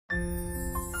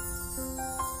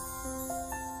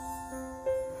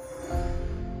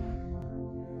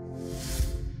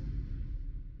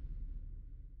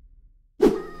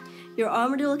Your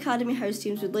Armadale Academy house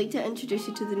teams would like to introduce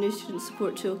you to the new Student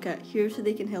Support Toolkit. Here's how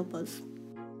they can help us.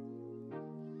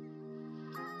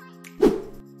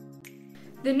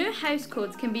 The new house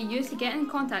codes can be used to get in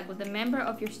contact with a member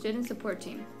of your student support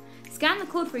team. Scan the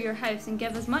code for your house and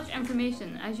give as much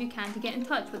information as you can to get in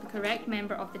touch with the correct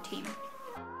member of the team.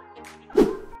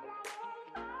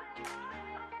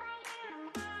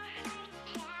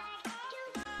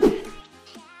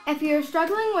 If you are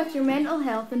struggling with your mental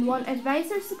health and want advice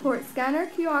or support, scan our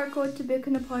QR code to book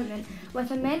an appointment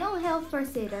with a mental health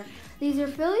first aider. These are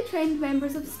fully trained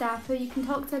members of staff who you can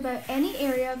talk to about any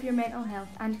area of your mental health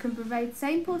and can provide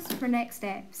signposts for next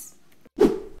steps.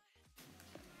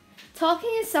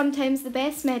 Talking is sometimes the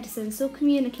best medicine, so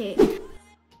communicate.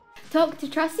 Talk to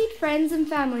trusted friends and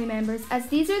family members, as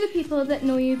these are the people that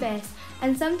know you best,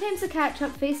 and sometimes a catch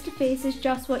up face to face is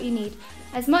just what you need.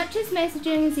 As much as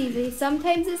messaging is easy,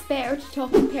 sometimes it's better to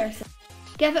talk in person.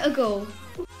 Give it a go.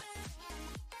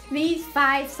 These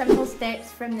 5 simple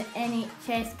steps from the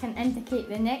NHS can indicate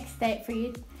the next step for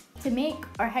you to make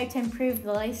or how to improve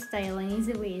the lifestyle in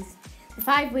easy ways. The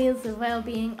 5 wheels of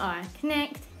well-being are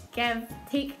connect, give,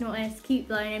 take notice, keep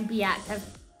learning, be active.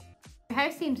 Our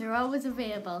house teams are always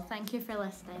available. Thank you for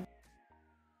listening.